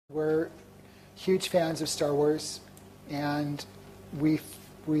We're huge fans of Star Wars, and we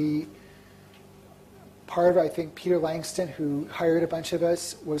part of, I think, Peter Langston, who hired a bunch of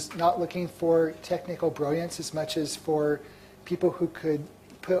us, was not looking for technical brilliance as much as for people who could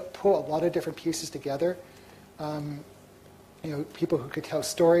pull a lot of different pieces together. People who could tell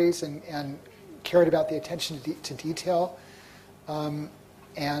stories and cared about the attention to detail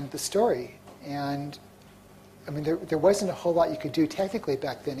and the story. And I mean, there wasn't a whole lot you could do technically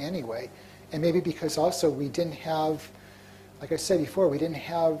back then anyway. And maybe because also we didn't have, like I said before, we didn't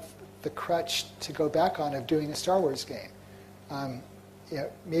have the crutch to go back on of doing a Star Wars game.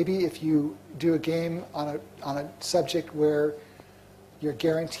 Maybe if you do a game on a subject where you're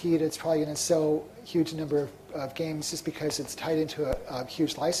guaranteed it's probably going to sell a huge number of games just because it's tied into a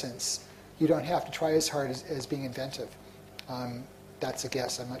huge license, you don't have to try as hard as being inventive. That's a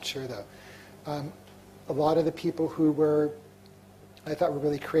guess. I'm not sure, though. A lot of the people who I thought were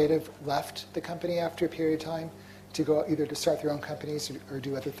really creative left the company after a period of time to go either to start their own companies or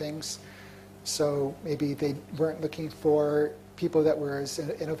do other things. So maybe they weren't looking for people that were as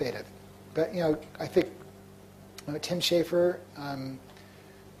innovative. But I think Tim Schafer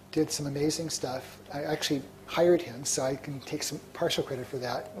did some amazing stuff. I actually hired him, so I can take some partial credit for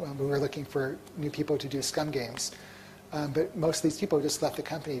that when we were looking for new people to do Scum games. But most of these people just left the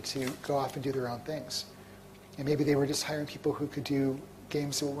company to go off and do their own things. And maybe they were just hiring people who could do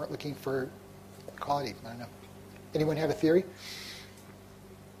games that weren't looking for quality. I don't know. Anyone have a theory?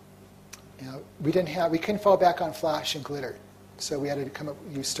 We couldn't fall back on Flash and glitter, so we had to come up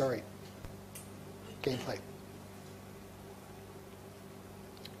with a new story, gameplay.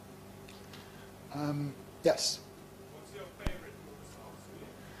 Yes. What's your favorite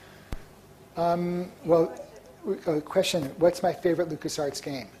LucasArts game? Question, what's my favorite LucasArts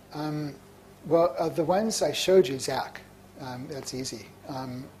game? Of the ones I showed you, Zach, that's easy.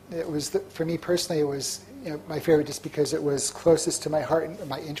 It was, for me personally, it was my favorite just because it was closest to my heart and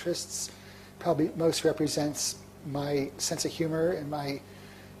my interests. Probably most represents my sense of humor and my,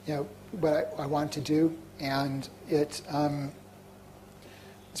 what I wanted to do. And it's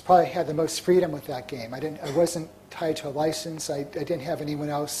probably had the most freedom with that game. I wasn't tied to a license. I didn't have anyone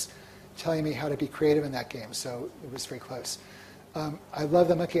else telling me how to be creative in that game, so it was very close. I love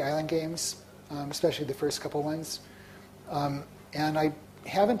the Monkey Island games, especially the first couple ones. And I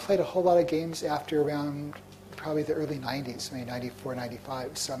haven't played a whole lot of games after around probably the early 90s, maybe 94,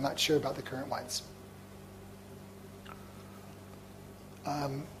 95, so I'm not sure about the current ones.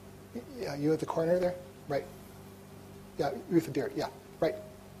 Yeah, you at the corner there? Right. Yeah, Ruth and Beard, yeah, right.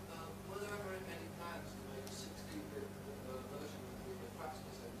 Were there ever any plans to make a 16-bit version of the fax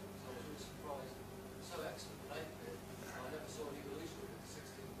cassette? I was really surprised. So excellent with 8-bit. I never saw an evolution with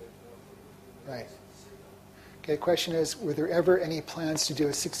 16-bit. Right. Okay, the question is, were there ever any plans to do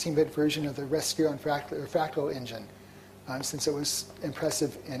a 16-bit version of the Rescue on Fractal engine? Since it was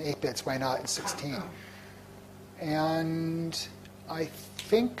impressive in 8 bits, why not in 16? And I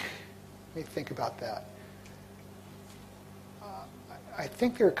think, let me think about that. I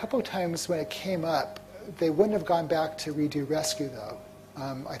think there were a couple of times when it came up, they wouldn't have gone back to redo Rescue, though.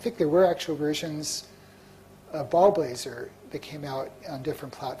 I think there were actual versions of Ballblazer that came out on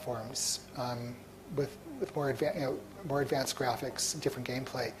different platforms with more advanced graphics, different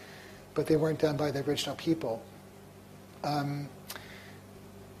gameplay, but they weren't done by the original people.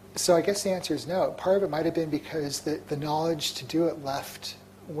 So I guess the answer is no. Part of it might have been because the knowledge to do it left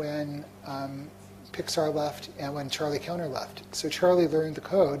when Pixar left and when Charlie Kellner left. So Charlie learned the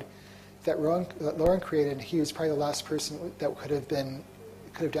code that Lauren created, and he was probably the last person that could have done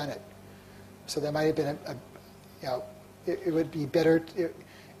it. So that might have been it would be better.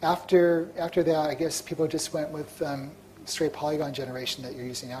 After that, I guess people just went with straight polygon generation that you're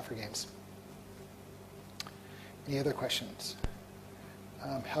using now for games. Any other questions?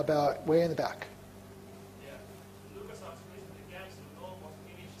 How about way in the back? Yeah. LucasArts recently canceled almost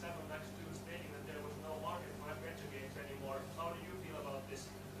finished 7 Max 2, stating that there was no market for adventure games anymore. How do you feel about this?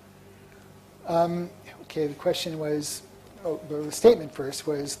 Okay, the question was, the statement first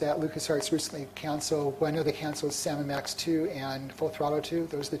was that LucasArts recently canceled, well, I know they canceled Sam & Max 2 and Full Throttle 2.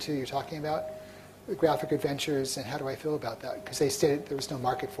 Those are the two you're talking about. The graphic adventures, and how do I feel about that? Because they stated there was no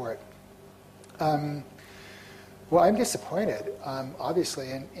market for it. Well, I'm disappointed,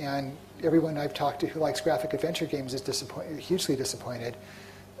 obviously, and everyone I've talked to who likes graphic adventure games is hugely disappointed.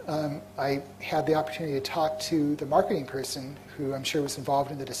 I had the opportunity to talk to the marketing person, who I'm sure was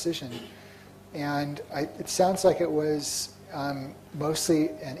involved in the decision, and it sounds like it was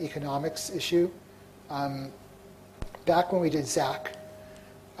mostly an economics issue. Back when we did Zach,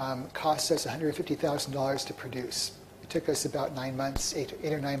 it cost us $150,000 to produce. It took us about 9 months, eight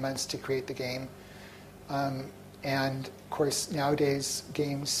or 9 months to create the game. And of course, nowadays,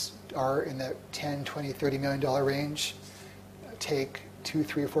 games are in the $10, $20, $30 million range, take 2,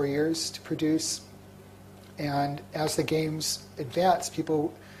 3, or 4 years to produce. And as the games advanced,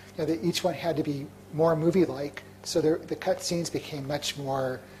 people, each one had to be more movie-like. So the cutscenes became much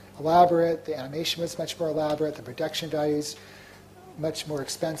more elaborate, the animation was much more elaborate, the production values much more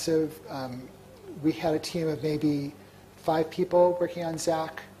expensive. We had a team of maybe 5 people working on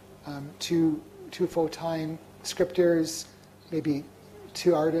Zack, 2 full-time scripters, maybe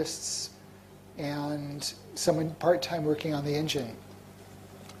 2 artists, and someone part-time working on the engine.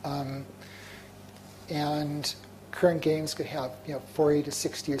 And current games could have 40 to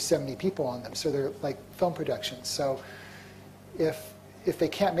 60 or 70 people on them, so they're like film productions. So if they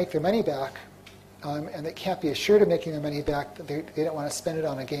can't make their money back, and they can't be assured of making their money back, they don't want to spend it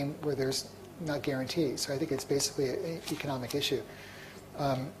on a game where there's not guarantees. So I think it's basically an economic issue.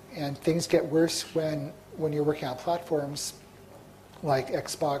 And things get worse when you're working on platforms like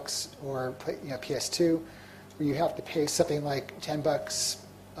Xbox or PS2, where you have to pay something like $10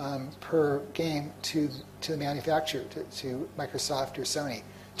 per game to the manufacturer, to Microsoft or Sony,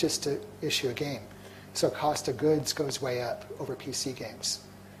 just to issue a game. So cost of goods goes way up over PC games.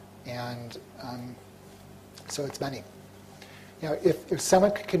 And so it's money. If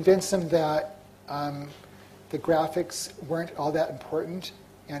someone could convince them that the graphics weren't all that important,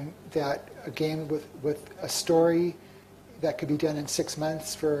 and that a game with a story that could be done in 6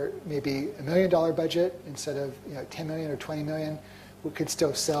 months for maybe $1 million budget instead of 10 million or 20 million, could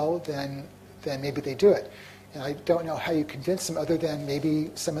still sell, then maybe they do it. And I don't know how you convince them, other than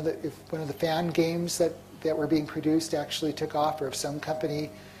maybe if one of the fan games that were being produced actually took off, or if some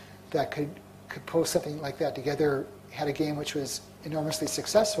company that could pull something like that together had a game which was enormously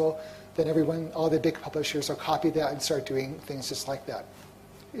successful, then all the big publishers will copy that and start doing things just like that.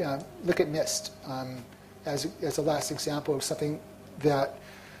 Look at Myst as a last example of something that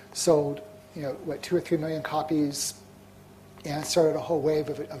sold 2 or 3 million copies and started a whole wave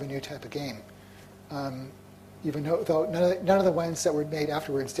of a new type of game. Even though none of the ones that were made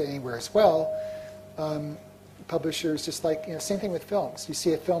afterwards did anywhere as well, publishers just same thing with films. You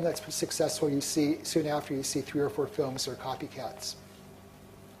see a film that's successful, soon after you see 3 or 4 films that are copycats.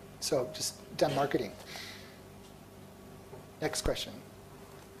 So just dumb marketing. Next question.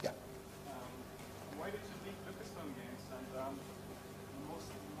 Yeah. Why did you leave Lucasfilm Games? And the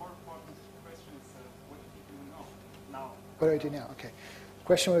more important question is, what do you do now? What do I do now? Okay. The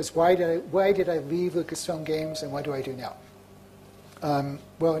question was, why did I leave Lucasfilm Games, and what do I do now?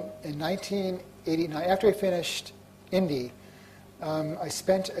 Well, in 1989, after I finished Indy, I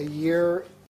spent a year